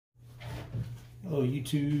Hello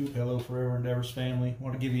YouTube, hello Forever Endeavors family. I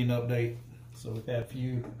want to give you an update. So we've had a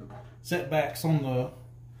few setbacks on the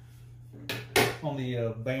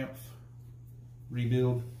Bamf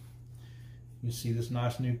rebuild. You see this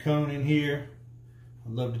nice new cone in here.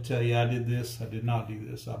 I'd love to tell you I did this. I did not do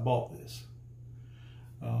this. I bought this.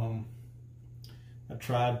 I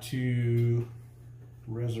tried to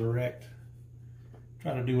try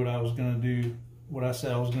to do what I was going to do, what I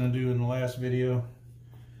said I was going to do in the last video.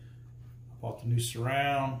 Bought the new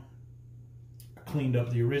surround. I cleaned up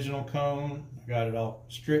the original cone. I got it all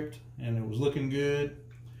stripped and it was looking good.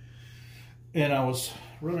 And I was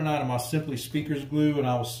running out of my Simply Speakers glue, and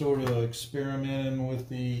I was sort of experimenting with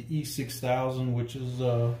the E6000, which is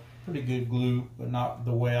a pretty good glue, but not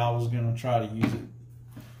the way I was going to try to use it.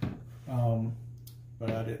 But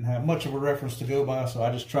I didn't have much of a reference to go by, so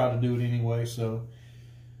I just tried to do it anyway. So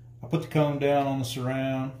I put the cone down on the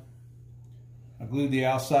surround. I glued the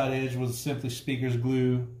outside edge with Simply Speakers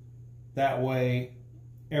glue. That way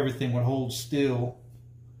everything would hold still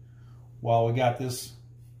while we got this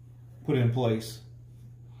put in place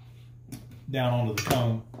down onto the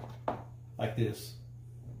cone like this.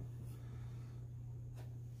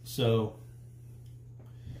 So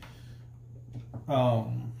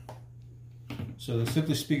the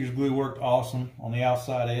Simply Speakers glue worked awesome on the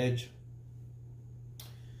outside edge,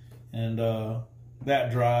 and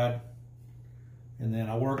that dried. And then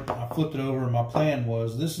I flipped it over, and my plan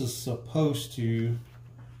was this is supposed to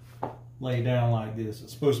lay down like this.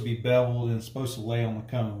 It's supposed to be beveled and it's supposed to lay on the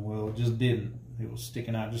cone. Well, it just didn't. It was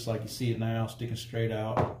sticking out just like you see it now, sticking straight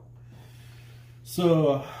out.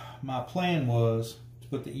 So my plan was to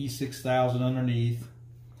put the E6000 underneath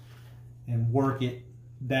and work it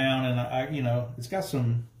down, and it's got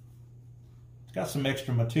some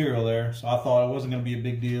extra material there, so I thought it wasn't going to be a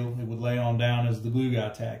big deal. It would lay on down as the glue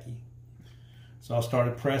got tacky. So I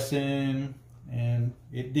started pressing, and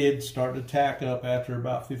it did start to tack up after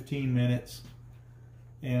about 15 minutes,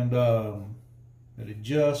 and but it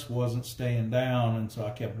just wasn't staying down, and so I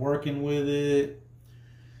kept working with it.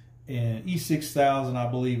 And E6000, I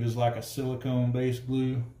believe, is like a silicone-based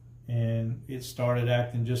glue, and it started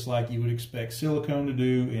acting just like you would expect silicone to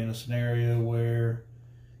do in a scenario where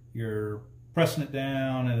you're pressing it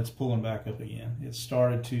down and it's pulling back up again. It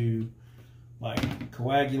started to like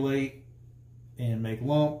coagulate and make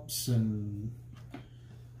lumps, and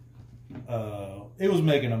it was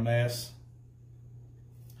making a mess.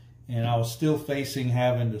 And I was still facing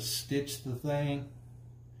having to stitch the thing,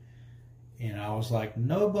 and I was like,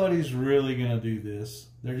 nobody's really gonna do this.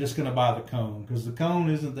 They're just gonna buy the cone, because the cone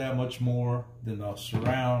isn't that much more than the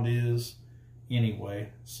surround is anyway.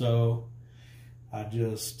 So I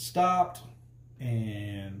just stopped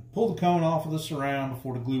and pulled the cone off of the surround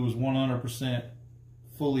before the glue was 100%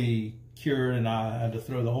 fully cured, and I had to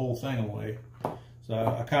throw the whole thing away.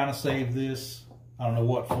 So I kind of saved this. I don't know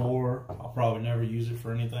what for. I'll probably never use it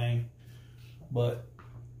for anything, but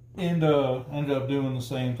ended up doing the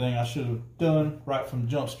same thing I should have done right from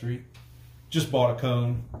Jump Street. Just bought a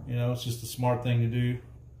cone. It's just a smart thing to do.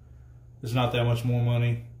 It's not that much more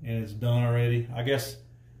money, and it's done already. I guess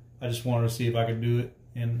I just wanted to see if I could do it,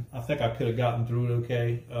 and I think I could have gotten through it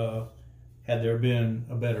okay had there been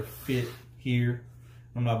a better fit here.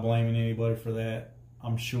 I'm not blaming anybody for that.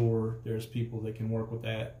 I'm sure there's people that can work with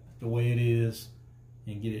that the way it is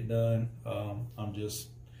and get it done. I'm just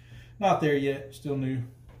not there yet. Still new,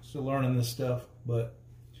 still learning this stuff. But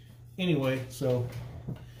anyway, so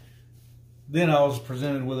then I was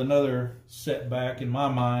presented with another setback in my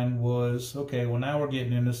mind. Was okay, well, now we're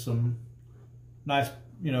getting into some nice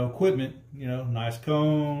equipment, nice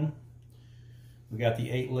cone. We got the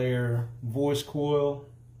 8-layer voice coil.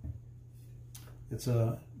 It's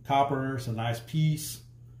a copper, it's a nice piece.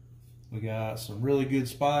 We got some really good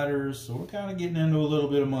spiders, so we're kind of getting into a little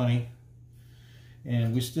bit of money.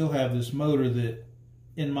 And we still have this motor that,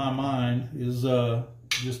 in my mind, is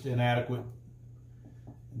just inadequate.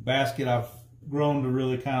 Basket, I've grown to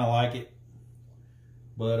really kind of like it,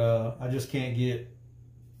 but I just can't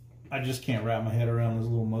wrap my head around those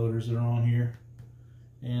little motors that are on here.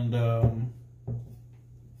 And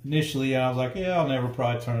initially I was like, yeah, I'll never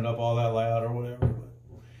probably turn it up all that loud or whatever. But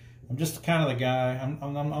I'm just kind of the guy.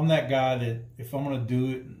 I'm that guy that if I'm gonna do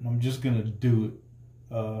it, I'm just gonna do it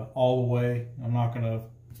all the way. I'm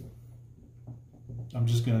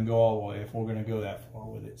just gonna go all the way if we're gonna go that far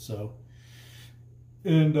with it. So,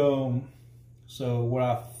 and so what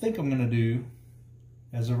I think I'm gonna do,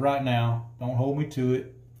 as of right now, don't hold me to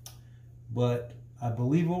it, but I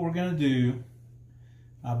believe what we're gonna do.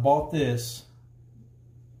 I bought this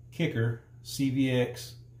kicker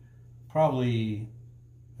CVX probably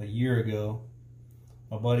a year ago.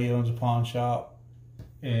 My buddy owns a pawn shop,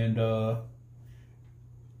 and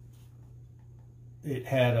it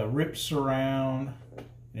had a ripped surround,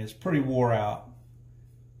 and it's pretty wore out.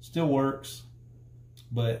 Still works,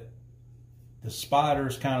 but the spider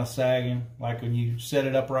is kind of sagging. Like when you set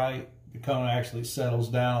it up right, the cone actually settles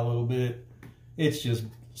down a little bit. It's just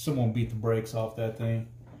someone beat the brakes off that thing.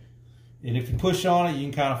 And if you push on it, you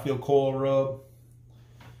can kind of feel coil rub.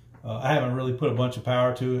 I haven't really put a bunch of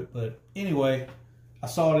power to it, but anyway, I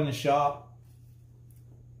saw it in the shop,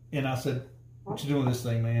 and I said, "What you doing with this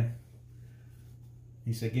thing, man?"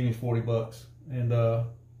 He said, "Give me 40 bucks." And I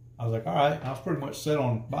was like, all right. I was pretty much set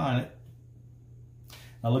on buying it.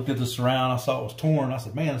 I looked at the surround. I saw it was torn. I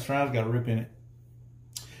said, man, the surround's got a rip in it.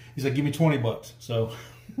 He said, give me 20 bucks. So,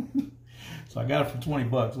 so I got it for 20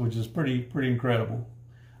 bucks, which is pretty incredible.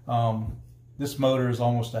 This motor is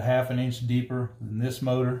almost a ½ inch deeper than this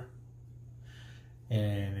motor.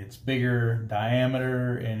 And it's bigger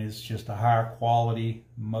diameter, and it's just a higher quality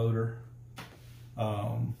motor.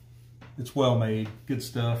 It's well made, good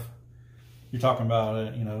stuff. You're talking about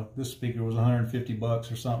it, you know, this speaker was 150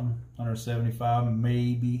 bucks or something, 175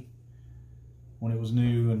 maybe when it was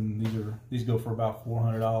new, and these go for about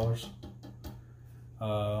 $400.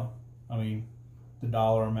 I mean, the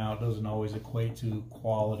dollar amount doesn't always equate to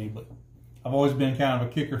quality, but I've always been kind of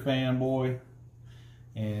a kicker fanboy,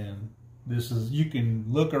 and this is, you can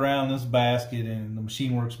look around this basket and the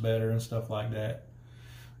machine works better and stuff like that,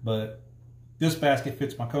 but this basket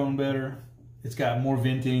fits my cone better. It's got more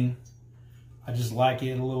venting. I just like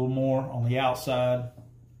it a little more on the outside.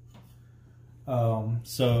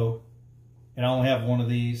 And I only have one of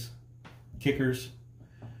these kickers.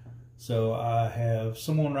 So I have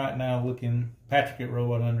someone right now looking, Patrick at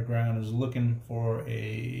Robot Underground is looking for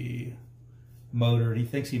a motor. He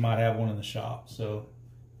thinks he might have one in the shop. So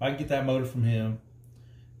if I can get that motor from him,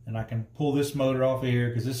 and I can pull this motor off of here,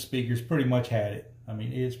 because this speaker's pretty much had it. I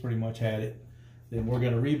mean, it's pretty much had it. Then we're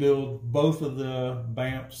going to rebuild both of the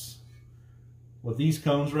Bamfs with these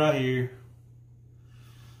cones right here,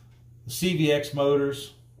 the CVX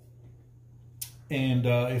motors, and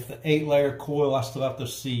if the 8-layer coil, I still have to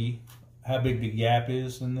see how big the gap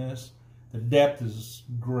is in this. The depth is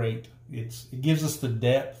great. It gives us the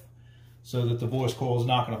depth so that the voice coil is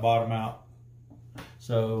not going to bottom out.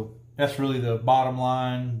 So that's really the bottom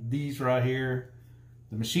line. These right here,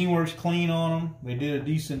 the machine works clean on them. They did a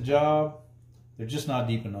decent job. They're just not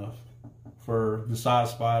deep enough for the size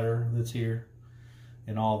spider that's here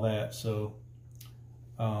and all that. So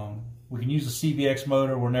we can use the CVX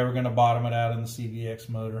motor. We're never going to bottom it out in the CVX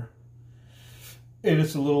motor. And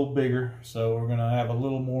it's a little bigger, so we're going to have a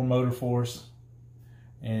little more motor force.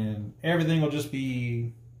 And everything will just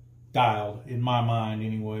be dialed, in my mind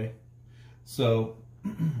anyway. So,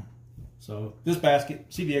 so this basket,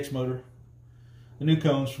 CVX motor, the new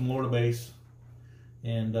cones from Lord of Bass,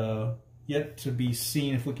 and yet to be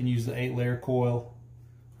seen if we can use the 8-layer coil,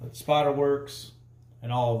 but spider works,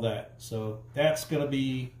 and all of that. So that's going to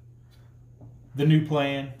be the new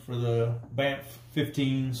plan for the Bamf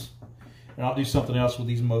 15s, and I'll do something else with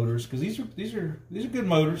these motors, because these are good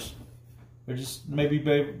motors. They're just maybe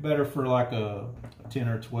better for like a 10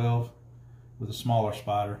 or 12 with a smaller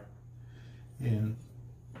spider. And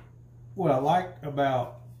what I like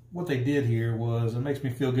about what they did here was, it makes me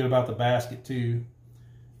feel good about the basket too,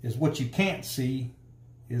 is what you can't see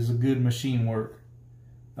is a good machine work.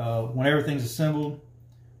 When everything's assembled,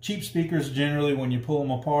 cheap speakers generally, when you pull them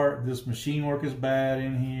apart, this machine work is bad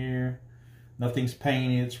in here. Nothing's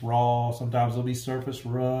painted, it's raw. Sometimes there'll be surface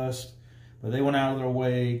rust, but they went out of their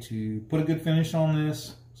way to put a good finish on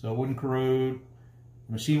this so it wouldn't corrode.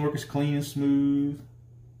 The machine work is clean and smooth.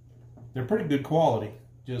 They're pretty good quality,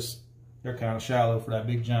 just they're kind of shallow for that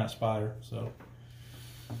big giant spider. So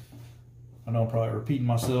I know I'm probably repeating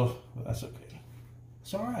myself, but that's okay.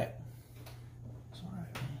 It's all right. It's all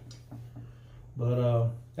right, man. But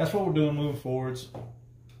that's what we're doing moving forwards.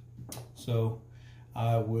 So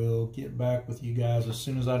I will get back with you guys as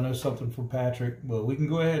soon as I know something from Patrick. But we can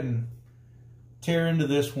go ahead and tear into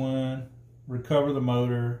this one, recover the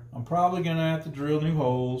motor. I'm probably going to have to drill new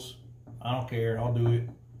holes. I don't care. I'll do it.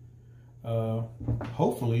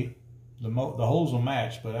 Hopefully the holes will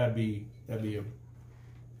match, but that'd be a,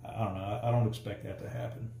 I don't know. I don't expect that to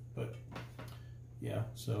happen, but yeah.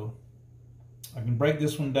 So I can break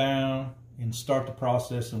this one down and start the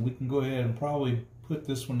process, and we can go ahead and probably put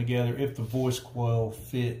this one together if the voice coil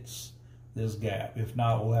fits this gap. If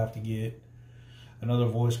not, we'll have to get another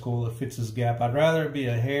voice coil that fits this gap. I'd rather it be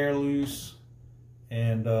a hair loose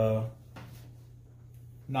and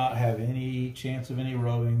not have any chance of any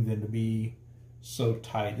rubbing than to be so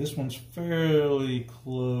tight. This one's fairly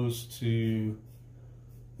close to,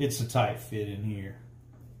 it's a tight fit in here.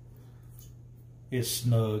 it's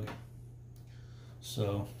snug.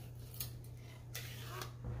 So,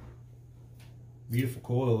 beautiful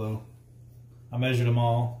coil though. I measured them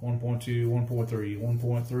all, 1.2, 1.3,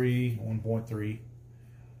 1.3, 1.3.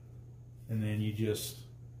 And then you just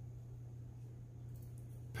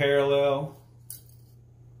parallel,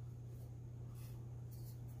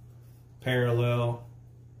 and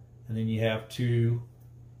then you have two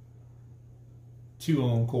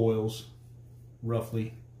ohm coils,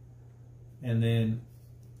 roughly. And then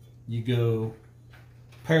you go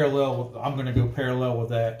parallel with, I'm going to go parallel with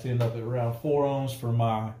that to end up at around 4 ohms for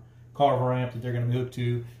my Carver amp that they're going to be hooked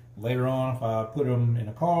to. Later on, if I put them in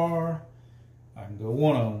a car, I can go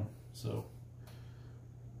 1 ohm. So,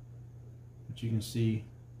 but you can see,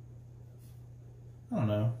 I don't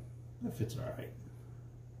know, that fits all right.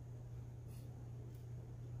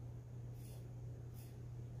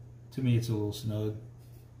 To me, it's a little snug.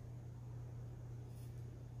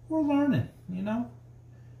 We're learning, you know.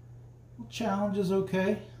 Challenge is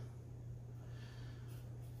okay.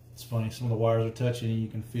 It's funny, some of the wires are touching and you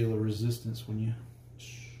can feel the resistance when you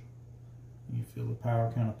feel the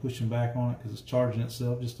power kind of pushing back on it because it's charging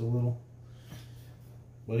itself just a little.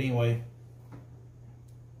 But anyway,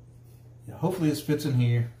 yeah, hopefully this fits in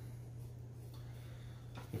here.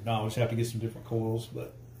 If not, we'll just have to get some different coils.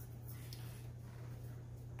 But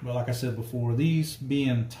like I said before, these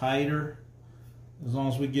being tighter, as long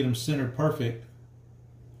as we get them centered perfect,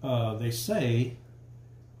 they say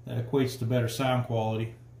that equates to better sound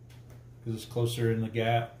quality because it's closer in the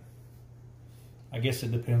gap. I guess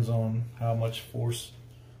it depends on how much force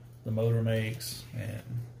the motor makes and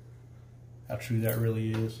how true that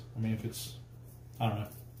really is. I mean, if it's, I don't know.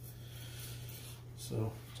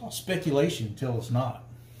 So it's all speculation until it's not.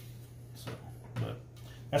 So, but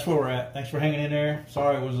that's where we're at. Thanks for hanging in there.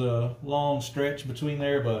 Sorry it was a long stretch between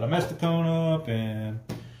there, but I messed the cone up and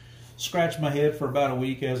scratched my head for about a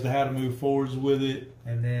week as to how to move forwards with it.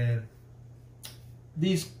 And then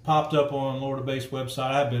these popped up on Lord of Bass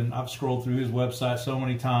website. I've scrolled through his website so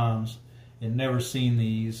many times and never seen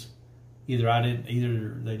these. Either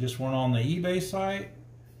they just weren't on the eBay site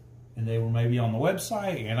and they were maybe on the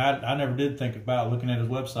website, and I never did think about looking at his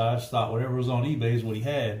website. I just thought whatever was on eBay is what he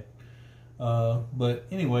had. But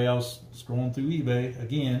anyway, I was scrolling through eBay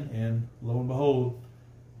again, and lo and behold,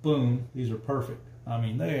 boom, these are perfect. I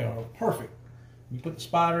mean, they are perfect. You put the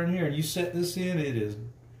spider in here and you set this in,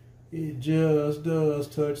 it just does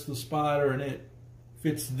touch the spider and it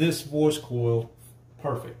fits this voice coil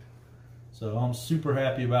perfect. So I'm super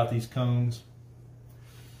happy about these cones.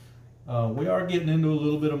 We are getting into a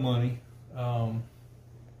little bit of money.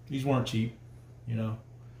 These weren't cheap, you know.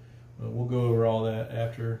 But we'll go over all that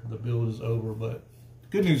after the build is over. But the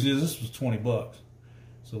good news is this was 20 bucks.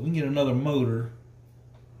 So we can get another motor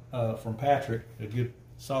from Patrick at a good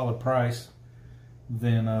solid price.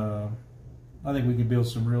 Then I think we can build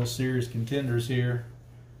some real serious contenders here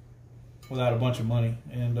without a bunch of money.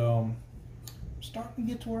 And I'm starting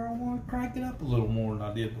to get to where I want to crank it up a little more than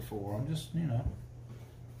I did before. I'm just, you know,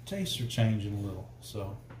 tastes are changing a little.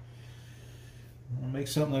 So I'm going to make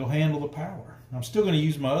something that'll handle the power. I'm still going to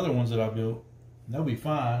use my other ones that I built. They'll be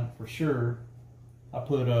fine for sure. I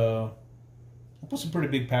put some pretty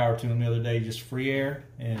big power to them the other day, just free air,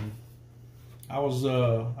 and I was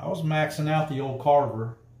maxing out the old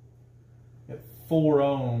Carver at 4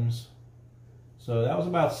 ohms, so that was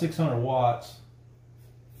about 600 watts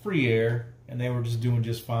free air, and they were just doing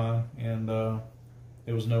just fine, and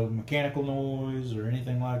there was no mechanical noise or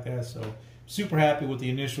anything like that. So super happy with the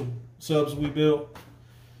initial subs we built,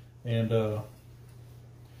 and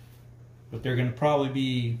but they're going to probably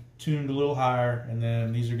be tuned a little higher, and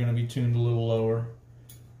then these are going to be tuned a little lower.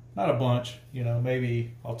 Not a bunch, you know,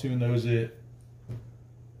 maybe I'll tune those at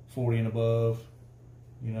 40 and above,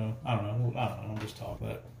 you know, I don't know, I'm just talking,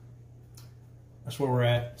 but that's where we're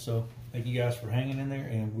at. So thank you guys for hanging in there,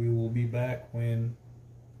 and we will be back when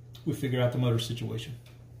we figure out the motor situation.